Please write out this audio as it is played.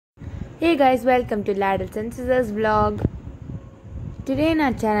Hey guys, welcome to Ladles and Scissors vlog. Today in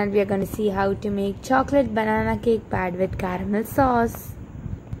our channel we are going to see how to make chocolate banana cake pad with caramel sauce.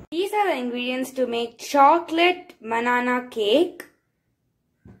 These are the ingredients to make chocolate banana cake.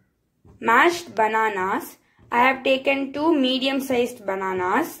 Mashed bananas. I have taken 2 medium-sized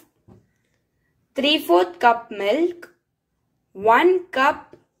bananas. 3/4 cup milk. 1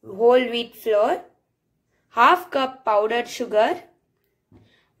 cup whole wheat flour. Half cup powdered sugar.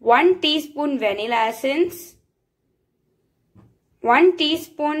 1 teaspoon vanilla essence, 1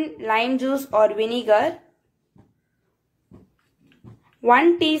 teaspoon lime juice or vinegar, 1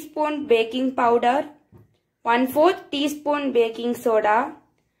 teaspoon baking powder, 1/4 teaspoon baking soda,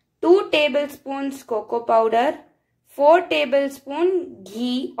 2 tablespoons cocoa powder, 4 tablespoons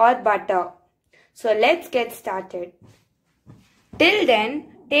ghee or butter. So let's get started. Till then,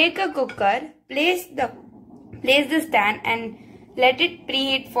 take a cooker, place the stand and let it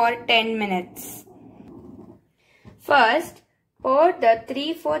preheat for 10 minutes. First, pour the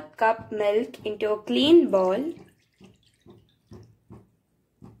 3/4 cup milk into a clean bowl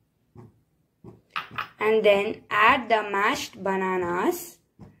and then add the mashed bananas.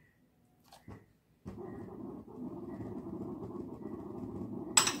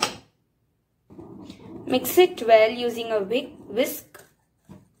 Mix it well using a whisk.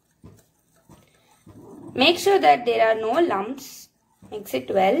 Make sure that there are no lumps. Mix it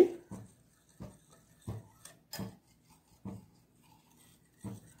well.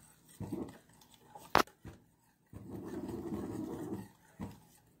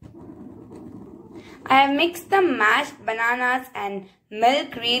 I have mixed the mashed bananas and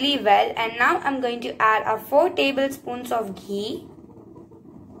milk really well, and now I'm going to add 4 tablespoons of ghee.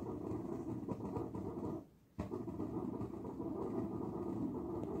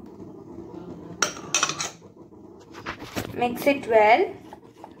 Mix it well.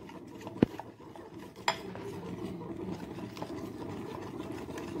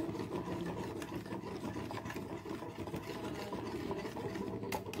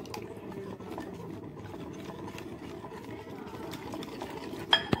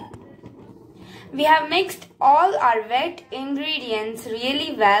 We have mixed all our wet ingredients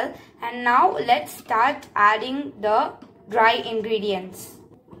really well, and now let's start adding the dry ingredients.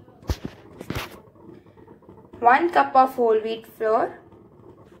 1 cup of whole wheat flour,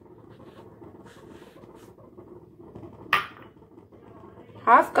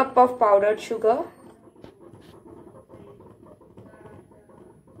 1/2 cup of powdered sugar,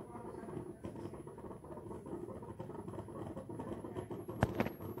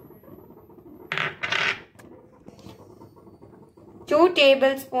 2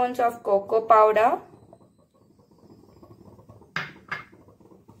 tablespoons of cocoa powder,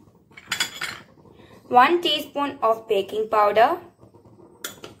 1 teaspoon of baking powder,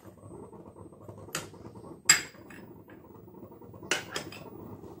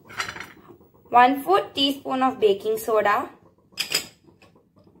 1/4 teaspoon of baking soda.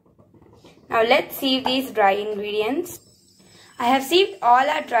 Now let's sieve these dry ingredients. I have sieved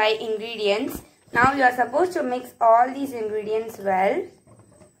all our dry ingredients. Now you are supposed to mix all these ingredients well.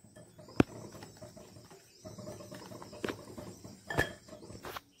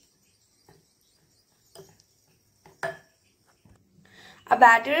 Our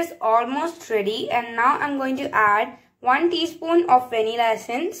batter is almost ready, and now I'm going to add 1 teaspoon of vanilla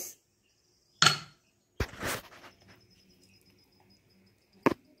essence,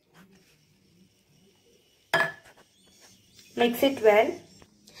 mix it well,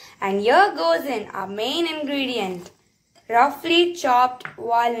 and here goes in our main ingredient, roughly chopped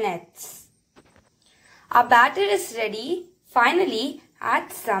walnuts. Our batter is ready. Finally,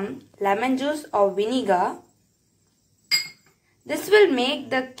 add some lemon juice or vinegar. This will make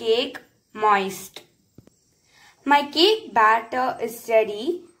the cake moist. My cake batter is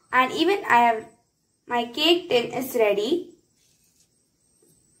ready, and even my cake tin is ready.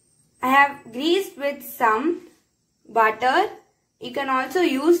 I have greased with some butter. You can also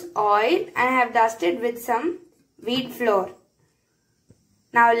use oil, and I have dusted with some wheat flour.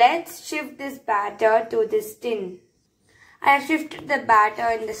 Now let's shift this batter to this tin. I have shifted the batter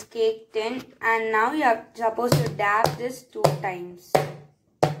in this cake tin, and now you are supposed to dab this 2 times.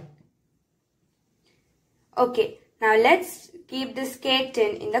 Okay, now let's keep this cake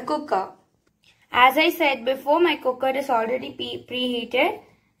tin in the cooker. As I said before, my cooker is already preheated,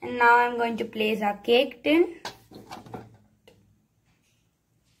 and now I'm going to place our cake tin.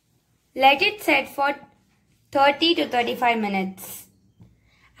 Let it set for 30 to 35 minutes.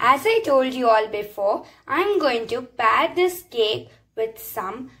 As I told you all before, I'm going to pad this cake with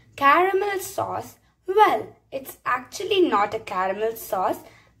some caramel sauce. Well, it's actually not a caramel sauce,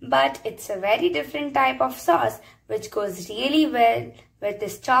 but it's a very different type of sauce which goes really well with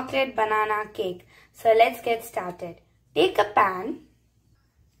this chocolate banana cake. So let's get started. Take a pan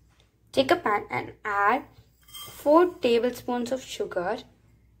and add 4 tablespoons of sugar.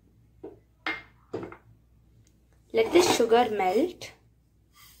 Let the sugar melt.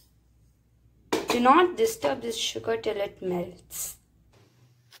 Do not disturb this sugar till it melts.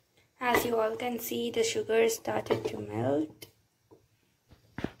 As you all can see, the sugar started to melt.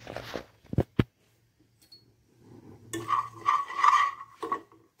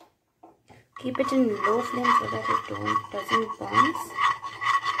 Keep it in low flame so that it doesn't burn.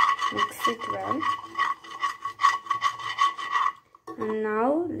 Mix it well. And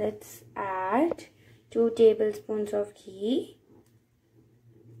now let's add 2 tablespoons of ghee.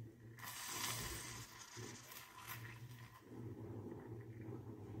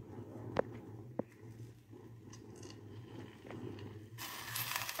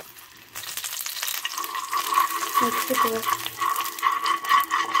 Mix it well.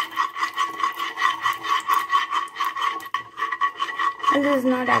 And this is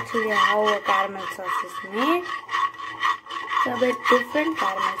not actually how a caramel sauce is made. It's a bit different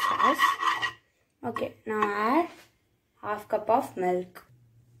caramel sauce. Okay, now add half cup of milk.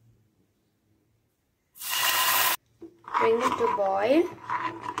 Bring it to boil.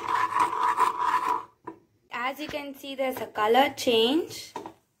 As you can see, there's a color change.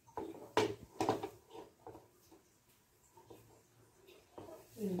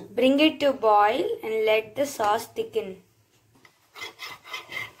 Bring it to boil and let the sauce thicken.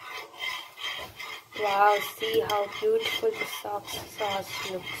 Wow, see how beautiful the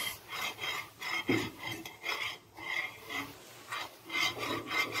sauce looks.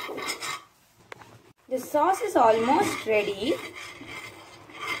 The sauce is almost ready.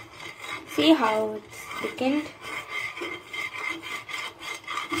 See how it's thickened.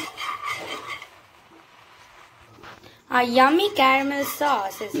 Our yummy caramel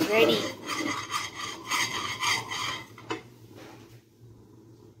sauce is ready.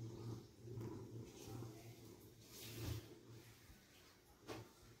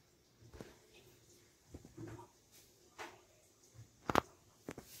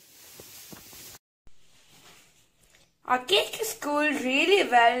 Our cake is cooled really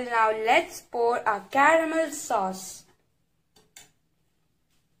well. Now let's pour our caramel sauce.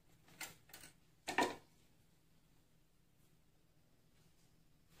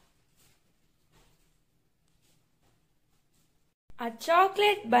 Our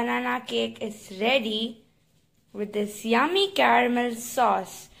chocolate banana cake is ready with this yummy caramel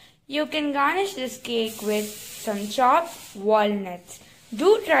sauce. You can garnish this cake with some chopped walnuts.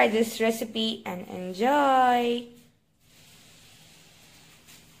 Do try this recipe and enjoy.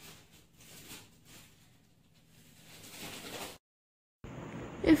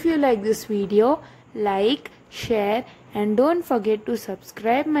 If you like this video, like, share and don't forget to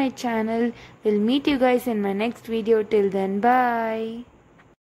subscribe my channel. We'll meet you guys in my next video. Till then, bye.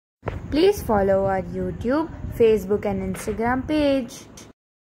 Please follow our YouTube, Facebook and Instagram page.